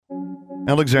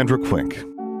Alexandra Quick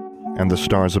and the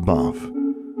Stars Above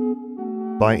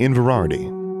by Inverarity,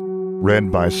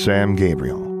 read by Sam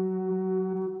Gabriel.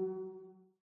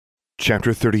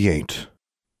 Chapter 38.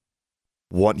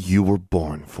 What You Were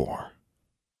Born For.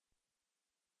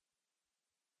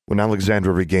 When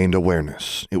Alexandra regained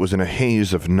awareness, it was in a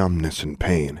haze of numbness and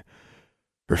pain.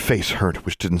 Her face hurt,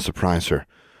 which didn't surprise her,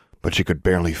 but she could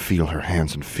barely feel her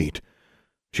hands and feet.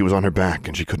 She was on her back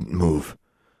and she couldn't move.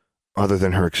 Other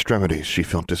than her extremities, she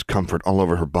felt discomfort all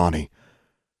over her body.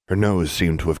 Her nose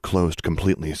seemed to have closed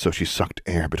completely, so she sucked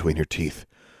air between her teeth.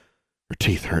 Her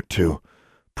teeth hurt too.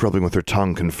 Probing with her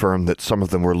tongue confirmed that some of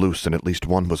them were loose and at least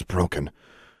one was broken.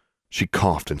 She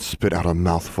coughed and spit out a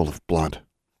mouthful of blood.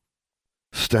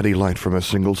 Steady light from a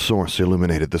single source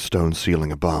illuminated the stone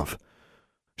ceiling above.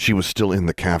 She was still in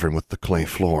the cavern with the clay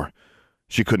floor.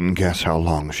 She couldn't guess how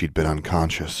long she'd been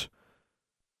unconscious.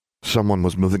 Someone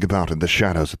was moving about in the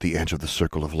shadows at the edge of the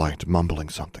circle of light, mumbling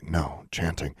something,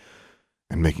 chanting,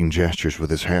 and making gestures with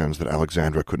his hands that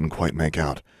Alexandra couldn't quite make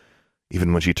out,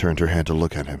 even when she turned her head to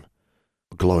look at him.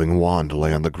 A glowing wand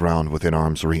lay on the ground within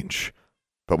arm's reach,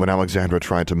 but when Alexandra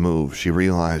tried to move, she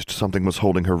realized something was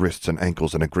holding her wrists and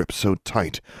ankles in a grip so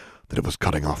tight that it was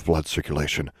cutting off blood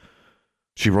circulation.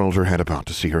 She rolled her head about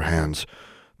to see her hands,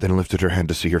 then lifted her head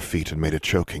to see her feet and made a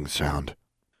choking sound.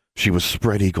 She was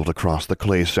spread-eagled across the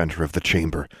clay center of the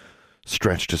chamber,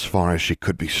 stretched as far as she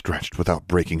could be stretched without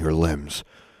breaking her limbs.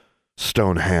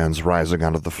 Stone hands rising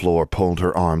out of the floor pulled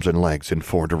her arms and legs in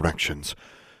 4 directions.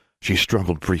 She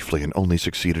struggled briefly and only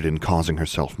succeeded in causing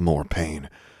herself more pain.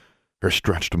 Her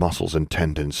stretched muscles and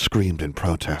tendons screamed in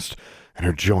protest, and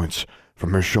her joints,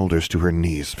 from her shoulders to her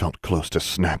knees, felt close to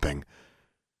snapping.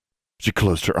 She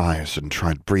closed her eyes and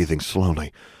tried breathing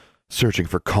slowly, searching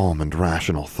for calm and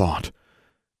rational thought.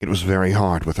 It was very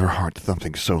hard with her heart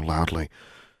thumping so loudly.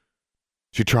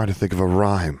 She tried to think of a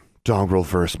rhyme. Doggerel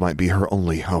verse might be her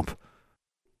only hope.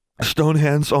 "Stone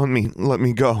hands on me, let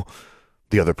me go."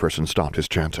 The other person stopped his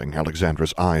chanting.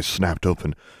 Alexandra's eyes snapped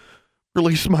open.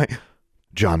 "Release my—"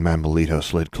 John Mambolito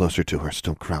slid closer to her,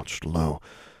 still crouched low.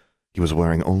 He was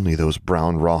wearing only those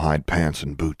brown rawhide pants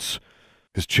and boots.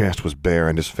 His chest was bare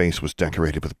and his face was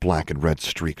decorated with black and red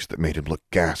streaks that made him look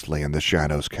ghastly in the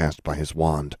shadows cast by his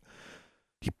wand.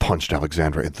 He punched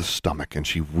Alexandra in the stomach, and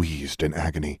she wheezed in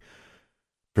agony.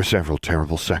 For several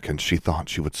terrible seconds she thought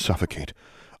she would suffocate,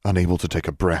 unable to take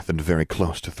a breath and very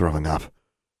close to throwing up.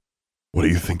 "What do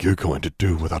you think you're going to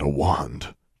do without a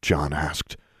wand?" John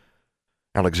asked.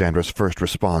 Alexandra's first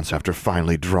response after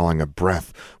finally drawing a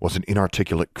breath was an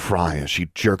inarticulate cry as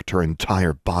she jerked her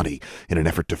entire body in an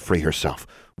effort to free herself,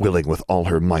 willing with all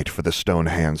her might for the stone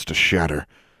hands to shatter.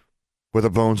 Where the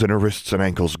bones in her wrists and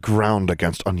ankles ground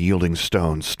against unyielding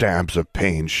stone, stabs of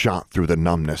pain shot through the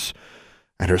numbness,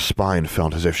 and her spine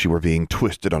felt as if she were being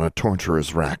twisted on a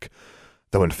torturer's rack,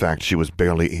 though in fact she was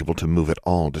barely able to move at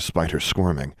all despite her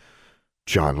squirming.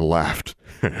 John laughed.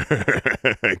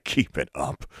 "Keep it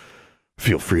up.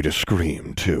 Feel free to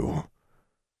scream, too."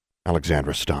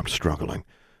 Alexandra stopped struggling.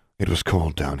 It was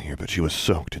cold down here, but she was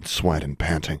soaked in sweat and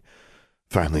panting.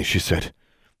 Finally she said,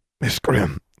 "Miss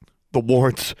Grimm, the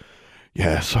wards.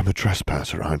 Yes, I'm a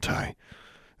trespasser, aren't I?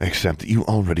 Except that you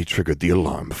already triggered the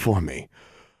alarm for me.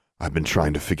 I've been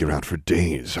trying to figure out for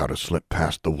days how to slip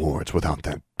past the wards without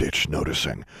that bitch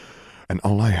noticing, and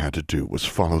all I had to do was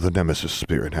follow the Nemesis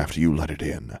spirit after you let it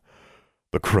in.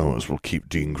 The crows will keep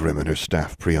Dean Grimm and her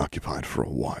staff preoccupied for a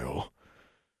while."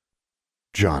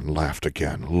 John laughed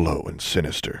again, low and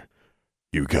sinister.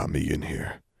 "You got me in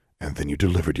here, and then you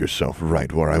delivered yourself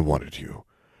right where I wanted you.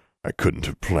 I couldn't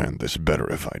have planned this better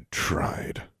if I'd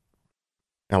tried."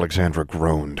 Alexandra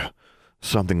groaned.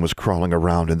 Something was crawling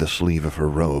around in the sleeve of her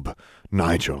robe.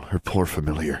 Nigel, her poor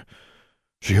familiar.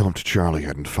 She hoped Charlie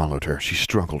hadn't followed her. She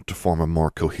struggled to form a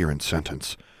more coherent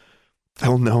sentence.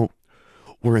 "They'll know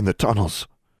we're in the tunnels."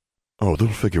 "Oh, they'll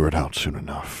figure it out soon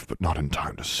enough, but not in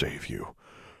time to save you.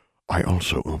 I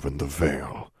also opened the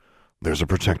veil. There's a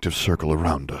protective circle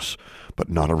around us, but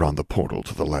not around the portal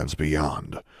to the lands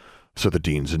beyond. So the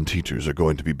deans and teachers are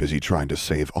going to be busy trying to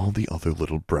save all the other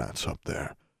little brats up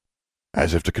there."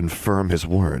 As if to confirm his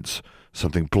words,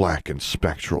 something black and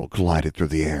spectral glided through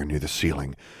the air near the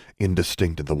ceiling,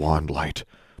 indistinct in the wand light,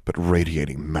 but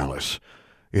radiating malice.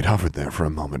 It hovered there for a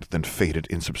moment, then faded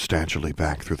insubstantially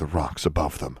back through the rocks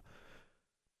above them.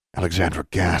 Alexandra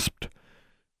gasped.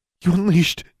 "You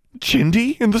unleashed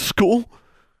Chindi in the school?"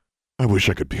 "I wish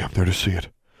I could be up there to see it,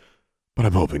 but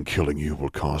I'm hoping killing you will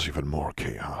cause even more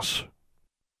chaos."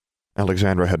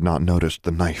 Alexandra had not noticed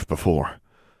the knife before,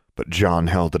 but John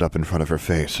held it up in front of her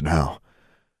face now.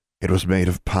 It was made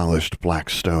of polished black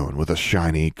stone with a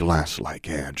shiny glass-like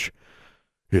edge.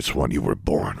 It's what you were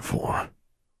born for."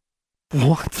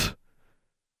 "What?"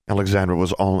 Alexandra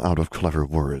was all out of clever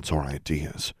words or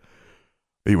ideas.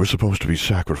 "You were supposed to be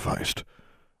sacrificed.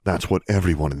 That's what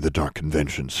everyone in the Dark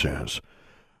Convention says.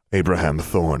 Abraham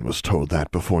Thorne was told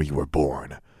that before you were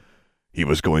born. He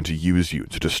was going to use you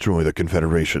to destroy the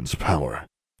Confederation's power.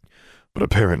 But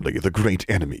apparently the great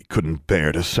enemy couldn't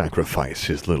bear to sacrifice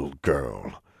his little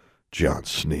girl." John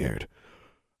sneered.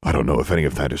 "I don't know if any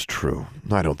of that is true.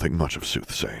 I don't think much of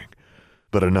soothsaying.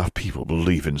 But enough people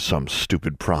believe in some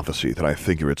stupid prophecy that I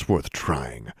figure it's worth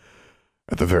trying.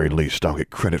 At the very least, I'll get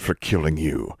credit for killing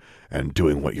you and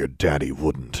doing what your daddy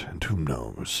wouldn't, and who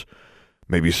knows?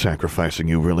 Maybe sacrificing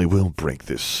you really will break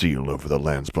this seal over the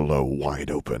lands below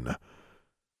wide open."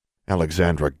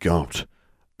 Alexandra gulped.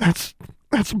 That's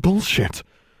bullshit.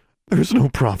 There's no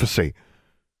prophecy."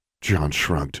 John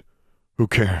shrugged. "Who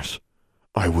cares?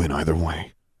 I win either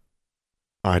way."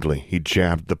 Idly, he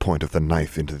jabbed the point of the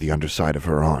knife into the underside of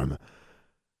her arm.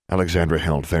 Alexandra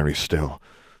held very still,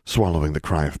 swallowing the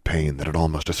cry of pain that had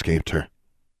almost escaped her,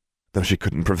 though she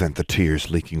couldn't prevent the tears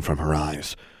leaking from her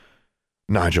eyes.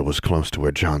 Nigel was close to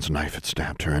where John's knife had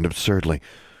stabbed her, and absurdly,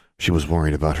 she was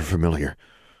worried about her familiar.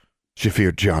 She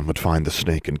feared John would find the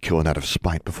snake and kill it out of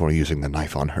spite before using the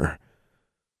knife on her.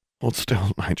 "Hold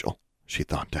still, Nigel," she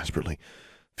thought desperately,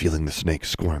 feeling the snake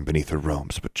squirm beneath her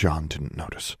robes, but John didn't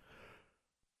notice.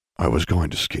 "I was going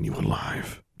to skin you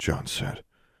alive," John said,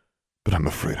 "but I'm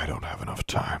afraid I don't have enough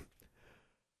time.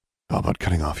 How about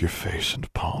cutting off your face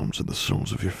and palms and the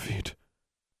soles of your feet?"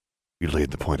 He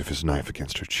laid the point of his knife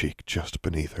against her cheek, just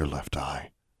beneath her left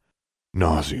eye.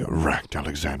 Nausea racked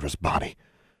Alexandra's body,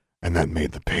 and that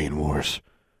made the pain worse.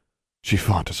 She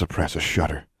fought to suppress a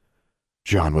shudder.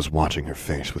 John was watching her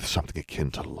face with something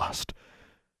akin to lust.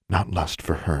 Not lust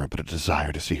for her, but a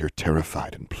desire to see her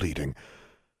terrified and pleading.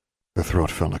 Her throat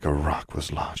felt like a rock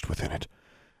was lodged within it,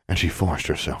 and she forced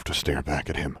herself to stare back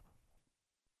at him.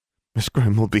 "Miss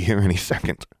Grimm will be here any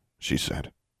second," she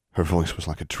said. Her voice was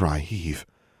like a dry heave.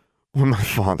 "Or my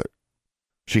father."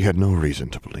 She had no reason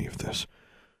to believe this.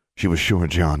 She was sure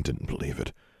John didn't believe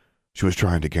it. She was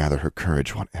trying to gather her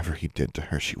courage. Whatever he did to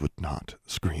her, she would not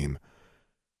scream.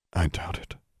 "I doubt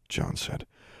it," John said.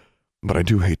 "But I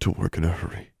do hate to work in a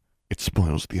hurry. It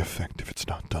spoils the effect if it's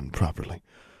not done properly.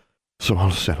 So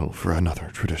I'll settle for another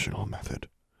traditional method."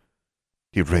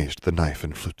 He raised the knife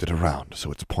and flipped it around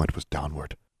so its point was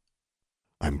downward.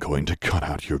 "I'm going to cut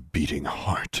out your beating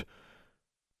heart."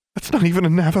 "That's not even a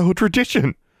Navajo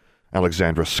tradition!"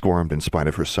 Alexandra squirmed in spite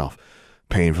of herself,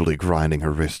 painfully grinding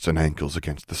her wrists and ankles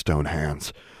against the stone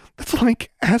hands. "That's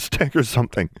like Aztec or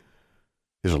something."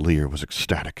 His leer was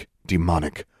ecstatic,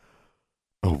 demonic.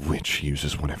 "A witch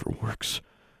uses whatever works,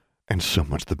 and so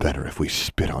much the better if we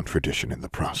spit on tradition in the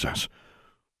process."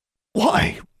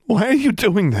 "Why? Why are you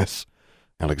doing this?"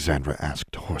 Alexandra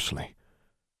asked hoarsely.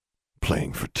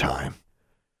 "Playing for time."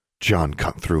 John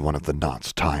cut through one of the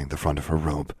knots tying the front of her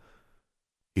robe.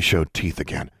 He showed teeth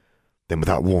again. Then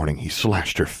without warning, he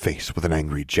slashed her face with an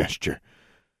angry gesture.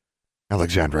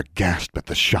 Alexandra gasped at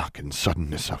the shock and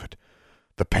suddenness of it.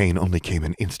 The pain only came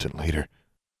an instant later.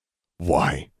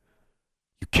 "Why?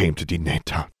 You came to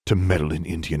Dineta to meddle in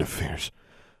Indian affairs,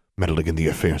 meddling in the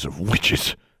affairs of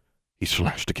witches." He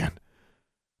slashed again.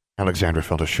 Alexandra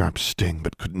felt a sharp sting,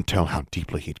 but couldn't tell how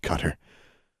deeply he'd cut her.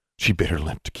 She bit her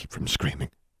lip to keep from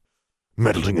screaming.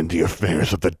 "Meddling in the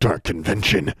affairs of the Dark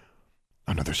Convention."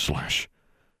 Another slash.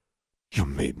 "You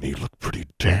made me look pretty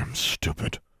damn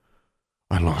stupid.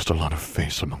 I lost a lot of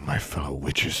face among my fellow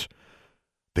witches.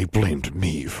 They blamed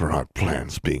me for our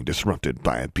plans being disrupted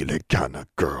by a Bilegana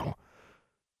girl.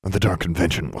 And the Dark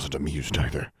Convention wasn't amused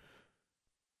either.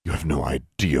 You have no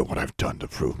idea what I've done to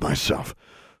prove myself,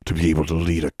 to be able to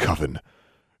lead a coven,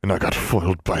 and I got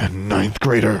foiled by a 9th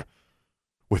grader."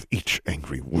 With each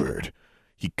angry word,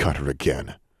 he cut her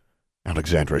again.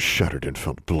 Alexandra shuddered and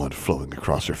felt blood flowing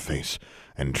across her face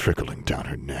and trickling down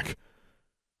her neck.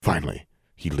 Finally,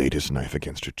 he laid his knife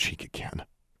against her cheek again.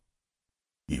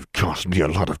 "You've caused me a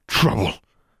lot of trouble.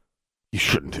 You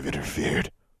shouldn't have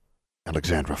interfered."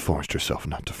 Alexandra forced herself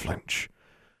not to flinch,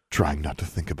 trying not to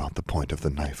think about the point of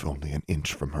the knife only an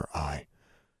inch from her eye.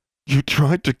 "You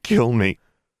tried to kill me."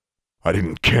 "I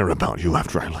didn't care about you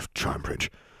after I left Charmbridge.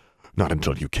 Not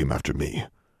until you came after me.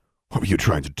 What were you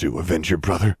trying to do, avenge your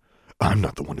brother? I'm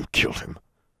not the one who killed him."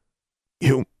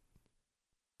 "You—"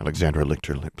 Alexandra licked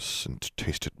her lips and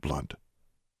tasted blood.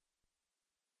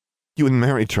 "You and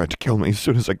Mary tried to kill me as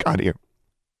soon as I got here.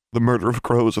 The murder of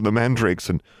crows and the mandrakes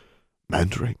and—"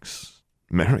 "Mandrakes?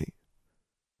 Mary?"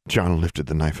 John lifted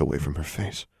the knife away from her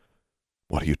face.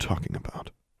 "What are you talking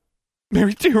about?"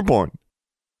 "Mary Dearborn!"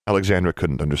 Alexandra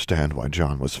couldn't understand why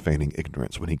John was feigning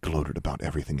ignorance when he gloated about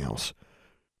everything else.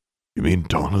 "You mean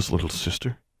Donna's little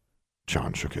sister?"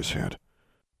 John shook his head.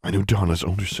 "I knew Donna's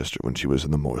older sister when she was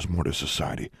in the Mors Mortis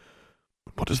Society.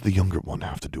 But what does the younger one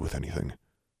have to do with anything?"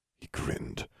 He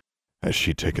grinned. "Has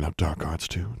she taken up dark arts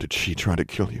too? Did she try to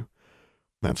kill you?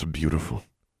 That's beautiful.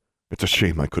 It's a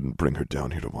shame I couldn't bring her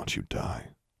down here to watch you die."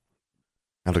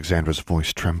 Alexandra's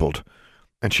voice trembled,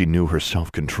 and she knew her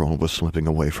self-control was slipping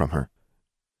away from her.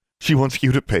 "She wants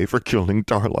you to pay for killing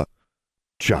Darla."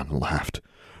 John laughed.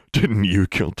 "Didn't you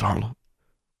kill Darla?"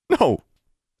 "No,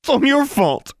 it's all your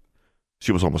fault."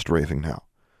 She was almost raving now.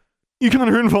 "You got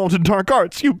her involved in dark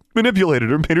arts. You manipulated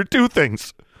her, made her do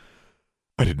things."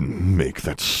 "I didn't make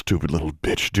that stupid little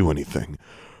bitch do anything.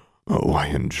 Oh, I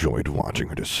enjoyed watching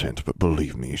her descent, but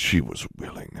believe me, she was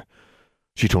willing.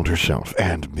 She told herself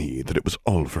and me that it was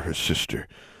all for her sister,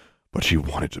 but she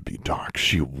wanted to be dark.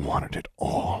 She wanted it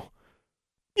all."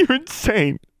 "You're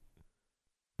insane."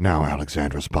 Now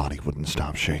Alexandra's body wouldn't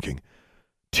stop shaking.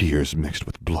 Tears mixed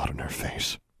with blood on her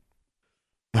face.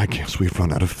 "I guess we've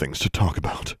run out of things to talk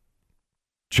about."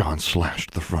 John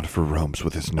slashed the front of her robes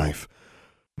with his knife.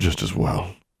 "Just as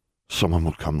well. Someone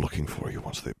will come looking for you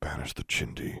once they banish the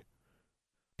Chindi."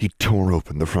 He tore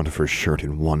open the front of her shirt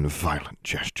in one violent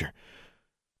gesture.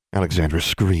 Alexandra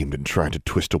screamed and tried to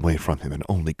twist away from him and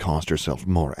only caused herself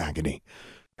more agony.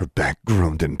 Her back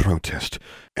groaned in protest,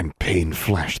 and pain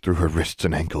flashed through her wrists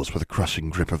and ankles with a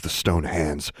crushing grip of the stone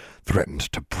hands threatened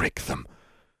to break them.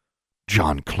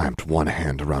 John clamped one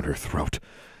hand around her throat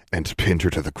and pinned her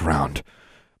to the ground,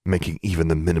 making even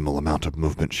the minimal amount of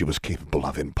movement she was capable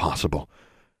of impossible.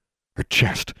 Her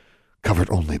chest,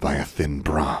 covered only by a thin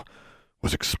bra,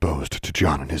 was exposed to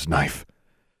John and his knife.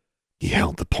 He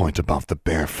held the point above the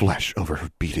bare flesh over her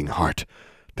beating heart,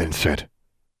 then said,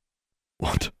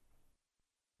 "What?"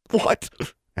 "What?"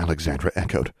 Alexandra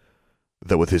echoed,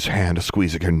 though with his hand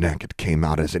squeezing her neck it came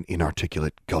out as an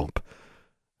inarticulate gulp.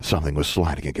 Something was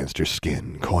sliding against her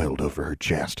skin, coiled over her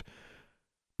chest.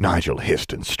 Nigel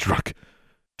hissed and struck.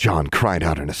 John cried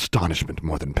out in astonishment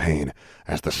more than pain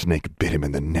as the snake bit him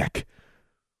in the neck.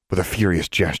 With a furious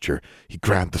gesture, he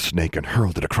grabbed the snake and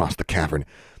hurled it across the cavern,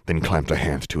 then clamped a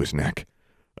hand to his neck.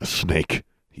 "A snake,"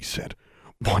 he said.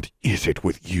 "What is it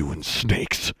with you and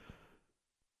snakes?"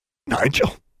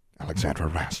 "Nigel," Alexandra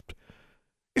rasped.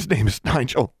 "His name is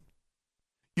Nigel.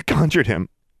 You conjured him.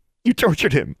 You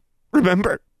tortured him.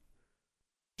 Remember?"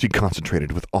 She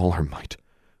concentrated with all her might,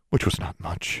 which was not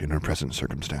much in her present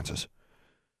circumstances.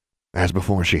 As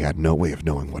before, she had no way of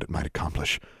knowing what it might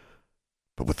accomplish.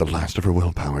 But with the last of her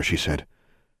willpower, she said,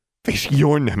 "Face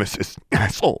your nemesis,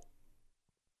 asshole!"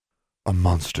 A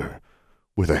monster,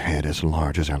 with a head as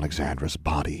large as Alexandra's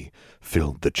body,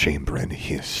 filled the chamber and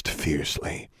hissed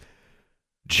fiercely.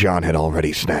 John had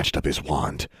already snatched up his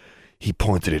wand. He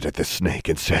pointed it at the snake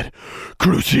and said,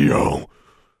 "Crucio!"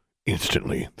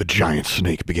 Instantly, the giant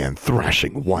snake began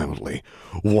thrashing wildly.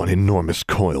 One enormous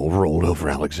coil rolled over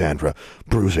Alexandra,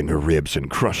 bruising her ribs and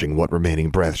crushing what remaining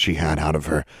breath she had out of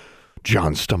her.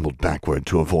 John stumbled backward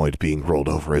to avoid being rolled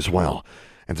over as well,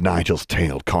 and Nigel's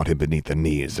tail caught him beneath the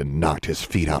knees and knocked his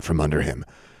feet out from under him.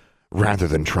 Rather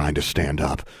than trying to stand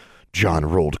up, John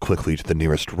rolled quickly to the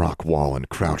nearest rock wall and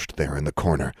crouched there in the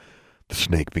corner. The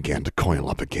snake began to coil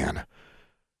up again.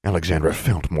 Alexandra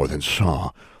felt more than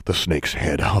saw, the snake's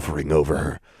head hovering over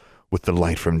her, with the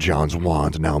light from John's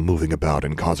wand now moving about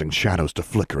and causing shadows to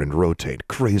flicker and rotate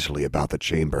crazily about the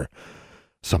chamber.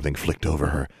 Something flicked over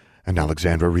her, and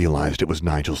Alexandra realized it was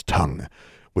Nigel's tongue,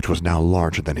 which was now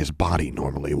larger than his body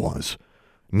normally was.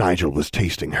 Nigel was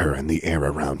tasting her and the air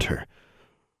around her.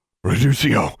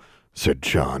 "Reducio," said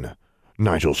John.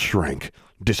 Nigel shrank,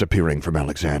 disappearing from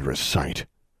Alexandra's sight.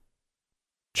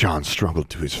 John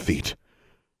struggled to his feet.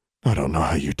 "I don't know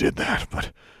how you did that,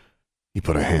 but—" He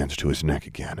put a hand to his neck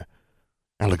again.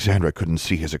 Alexandra couldn't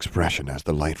see his expression as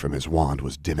the light from his wand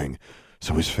was dimming,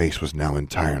 so his face was now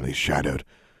entirely shadowed.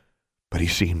 But he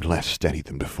seemed less steady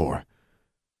than before.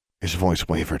 His voice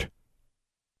wavered.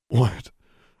 "What?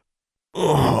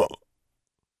 Oh!"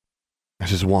 As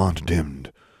his wand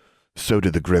dimmed, so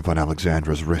did the grip on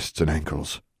Alexandra's wrists and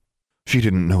ankles. She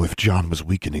didn't know if John was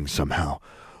weakening somehow,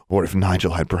 or if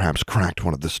Nigel had perhaps cracked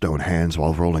one of the stone hands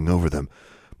while rolling over them,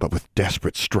 but with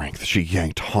desperate strength she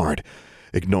yanked hard,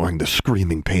 ignoring the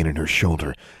screaming pain in her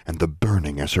shoulder and the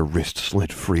burning as her wrist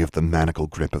slid free of the manacle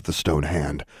grip of the stone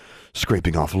hand,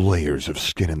 scraping off layers of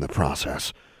skin in the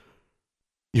process.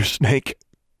 "Your snake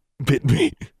bit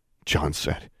me," John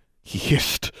said. He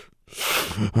hissed.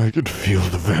 "I could feel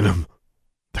the venom."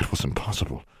 That wasn't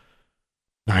possible.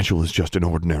 Nigel was just an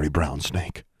ordinary brown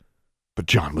snake. But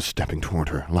John was stepping toward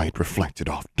her, light reflected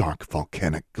off dark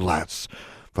volcanic glass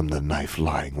from the knife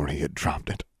lying where he had dropped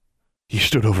it. He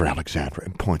stood over Alexandra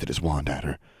and pointed his wand at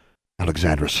her.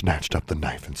 Alexandra snatched up the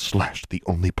knife and slashed the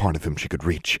only part of him she could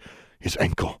reach, his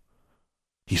ankle.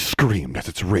 He screamed as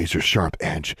its razor-sharp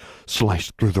edge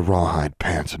sliced through the rawhide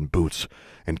pants and boots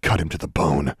and cut him to the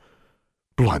bone.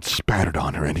 Blood spattered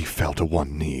on her and he fell to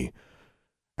one knee.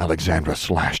 Alexandra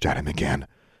slashed at him again.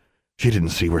 She didn't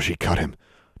see where she cut him,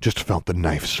 just felt the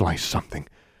knife slice something,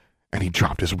 and he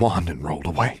dropped his wand and rolled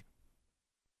away.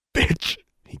 "Bitch!"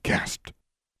 he gasped.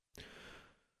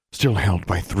 Still held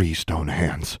by 3 stone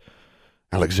hands,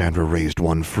 Alexandra raised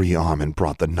one free arm and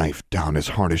brought the knife down as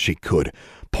hard as she could,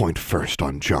 point first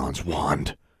on John's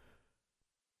wand.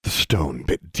 The stone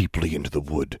bit deeply into the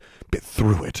wood, bit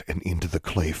through it and into the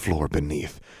clay floor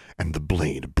beneath, and the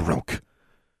blade broke.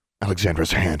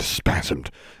 Alexandra's hand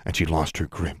spasmed, and she lost her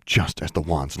grip just as the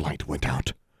wand's light went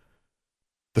out.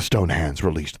 The stone hands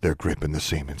released their grip in the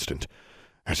same instant,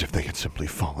 as if they had simply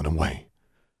fallen away.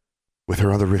 With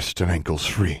her other wrists and ankles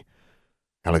free,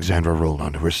 Alexandra rolled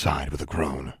onto her side with a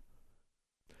groan.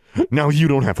 "Now you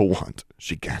don't have a wand,"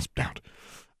 she gasped out,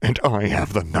 "and I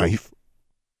have the knife."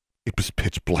 It was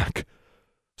pitch black,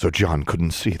 so John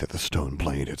couldn't see that the stone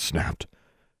blade had snapped.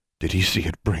 Did he see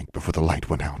it break before the light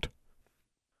went out?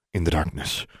 In the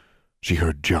darkness, she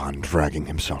heard John dragging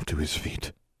himself to his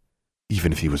feet.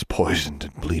 Even if he was poisoned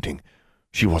and bleeding,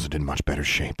 she wasn't in much better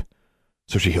shape,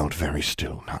 so she held very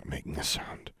still, not making a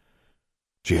sound.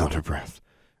 She held her breath,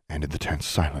 and in the tense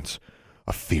silence,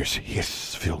 a fierce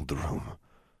hiss filled the room.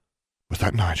 Was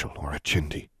that Nigel or a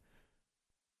Chindi?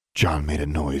 John made a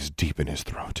noise deep in his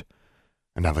throat,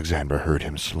 and Alexandra heard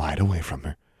him slide away from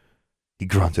her. He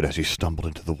grunted as he stumbled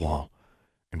into the wall,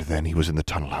 and then he was in the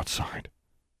tunnel outside.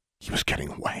 He was getting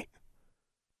away.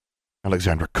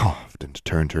 Alexandra coughed and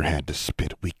turned her head to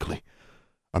spit weakly,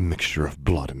 a mixture of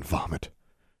blood and vomit.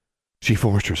 She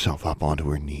forced herself up onto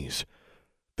her knees.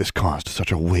 This caused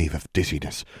such a wave of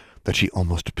dizziness that she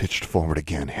almost pitched forward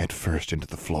again, head first into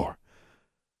the floor.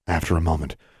 After a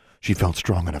moment, she felt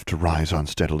strong enough to rise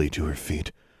unsteadily to her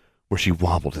feet, where she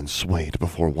wobbled and swayed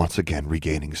before once again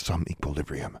regaining some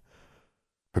equilibrium.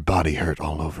 Her body hurt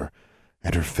all over,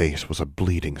 and her face was a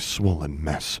bleeding, swollen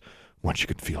mess once she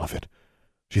could feel of it.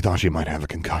 She thought she might have a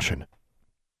concussion.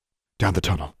 Down the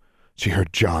tunnel, she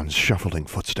heard John's shuffling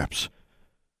footsteps.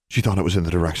 She thought it was in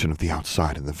the direction of the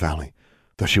outside in the valley,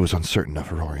 though she was uncertain of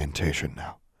her orientation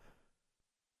now.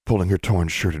 Pulling her torn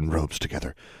shirt and robes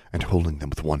together and holding them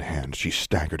with one hand, she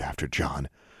staggered after John,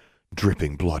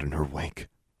 dripping blood in her wake.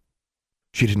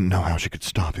 She didn't know how she could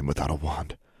stop him without a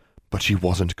wand, but she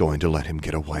wasn't going to let him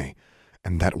get away,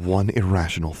 and that one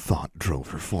irrational thought drove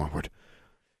her forward.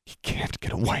 He can't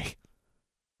get away.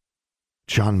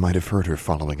 John might have heard her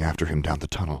following after him down the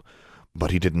tunnel,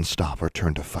 but he didn't stop or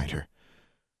turn to fight her.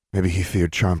 Maybe he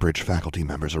feared Charmbridge faculty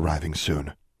members arriving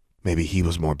soon. Maybe he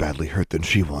was more badly hurt than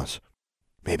she was.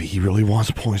 Maybe he really was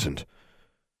poisoned.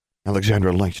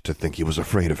 Alexandra liked to think he was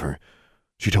afraid of her.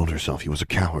 She told herself he was a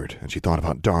coward, and she thought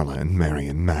about Darla and Mary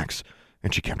and Max,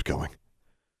 and she kept going.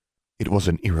 It was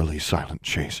an eerily silent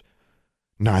chase.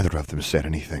 Neither of them said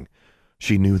anything.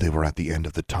 She knew they were at the end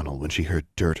of the tunnel when she heard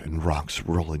dirt and rocks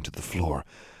rolling to the floor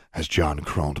as John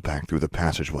crawled back through the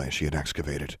passageway she had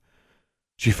excavated.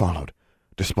 She followed,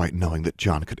 despite knowing that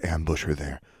John could ambush her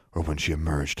there or when she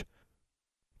emerged.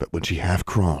 But when she half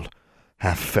crawled,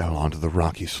 half fell onto the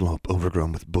rocky slope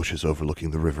overgrown with bushes overlooking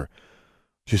the river,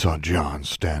 she saw John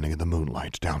standing in the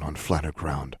moonlight down on flatter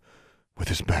ground, with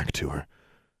his back to her.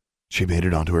 She made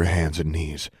it onto her hands and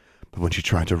knees, but when she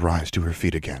tried to rise to her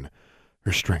feet again,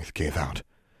 her strength gave out,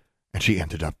 and she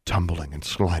ended up tumbling and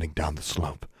sliding down the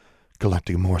slope,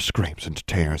 collecting more scrapes and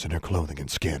tears in her clothing and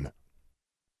skin.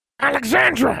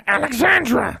 "Alexandra!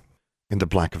 Alexandra!" In the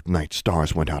black of night,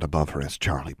 stars went out above her as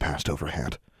Charlie passed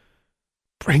overhead.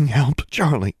 "Bring help,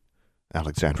 Charlie,"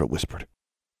 Alexandra whispered.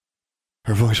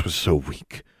 Her voice was so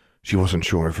weak, she wasn't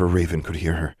sure if her raven could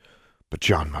hear her, but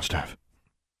John must have.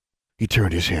 He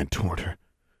turned his head toward her.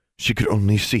 She could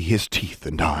only see his teeth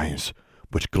and eyes,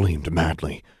 which gleamed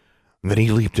madly. Then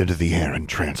he leaped into the air and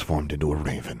transformed into a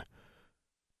raven.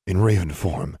 In raven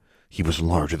form, he was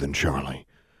larger than Charlie.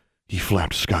 He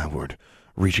flapped skyward,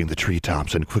 reaching the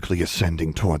treetops and quickly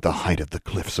ascending toward the height of the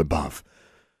cliffs above.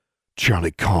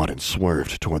 Charlie caught and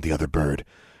swerved toward the other bird,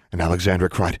 and Alexandra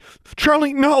cried,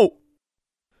 "Charlie, no!"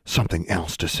 Something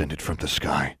else descended from the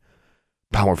sky.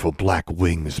 Powerful black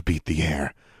wings beat the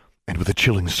air, and with a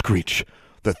chilling screech,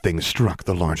 the thing struck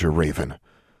the larger raven.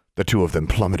 The two of them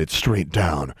plummeted straight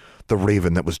down, the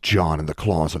raven that was John in the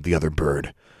claws of the other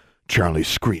bird. Charlie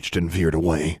screeched and veered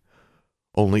away.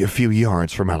 Only a few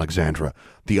yards from Alexandra,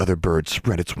 the other bird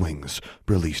spread its wings,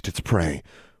 released its prey,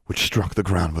 which struck the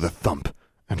ground with a thump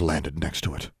and landed next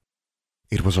to it.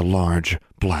 It was a large,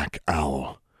 black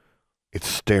owl. It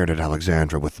stared at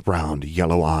Alexandra with round,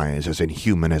 yellow eyes as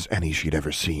inhuman as any she'd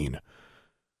ever seen.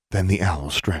 Then the owl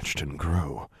stretched and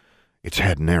grew. Its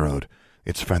head narrowed,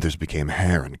 its feathers became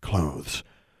hair and clothes.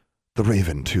 The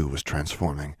raven, too, was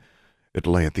transforming. It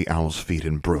lay at the owl's feet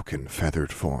in broken,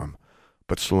 feathered form,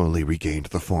 but slowly regained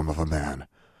the form of a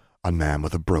man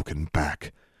with a broken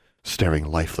back, staring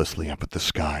lifelessly up at the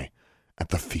sky, at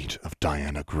the feet of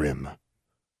Diana Grimm.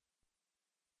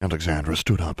 Alexandra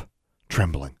stood up,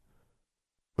 trembling.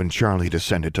 When Charlie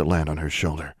descended to land on her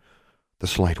shoulder, the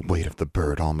slight weight of the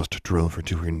bird almost drove her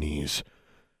to her knees,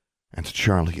 and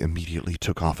Charlie immediately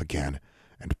took off again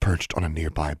and perched on a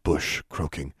nearby bush,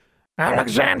 croaking,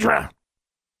 "Alexandra!"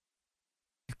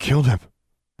 "You killed him,"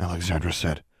 Alexandra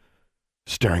said,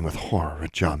 staring with horror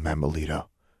at John Mammalito.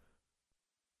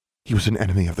 "He was an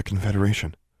enemy of the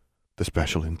Confederation," the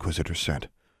Special Inquisitor said,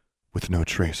 with no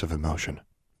trace of emotion.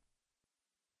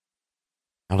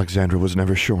 Alexandra was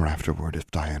never sure afterward if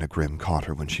Diana Grimm caught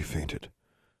her when she fainted.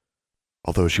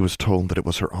 Although she was told that it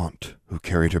was her aunt who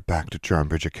carried her back to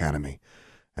Charmbridge Academy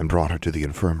and brought her to the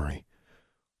infirmary,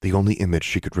 the only image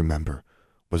she could remember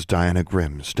was Diana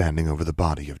Grimm standing over the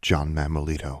body of John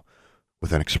Mammalito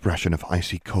with an expression of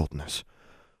icy coldness,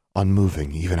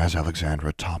 unmoving even as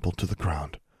Alexandra toppled to the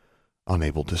ground,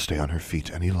 unable to stay on her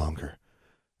feet any longer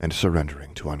and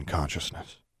surrendering to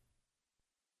unconsciousness.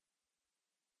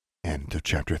 End of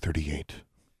Chapter 38.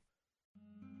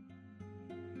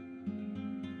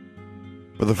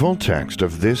 For the full text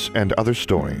of this and other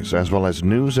stories, as well as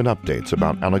news and updates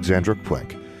about Alexandra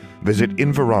Quick, visit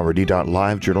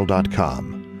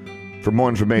infirarity.livejournal.com. For more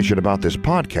information about this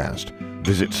podcast,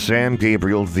 visit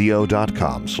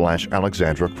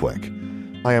samgabrielvo.com/Alexandra Quick.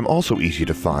 I am also easy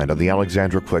to find on the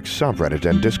Alexandra Quick subreddit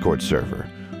and Discord server,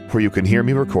 where you can hear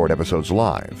me record episodes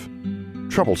live.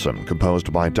 Troublesome,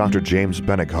 composed by Dr. James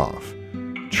Benighoff.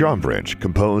 Charmbridge,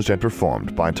 composed and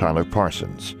performed by Tyler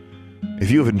Parsons. If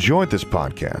you have enjoyed this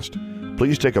podcast,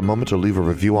 please take a moment to leave a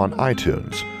review on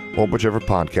iTunes or whichever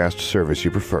podcast service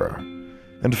you prefer.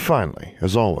 And finally,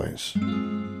 as always,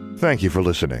 thank you for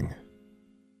listening.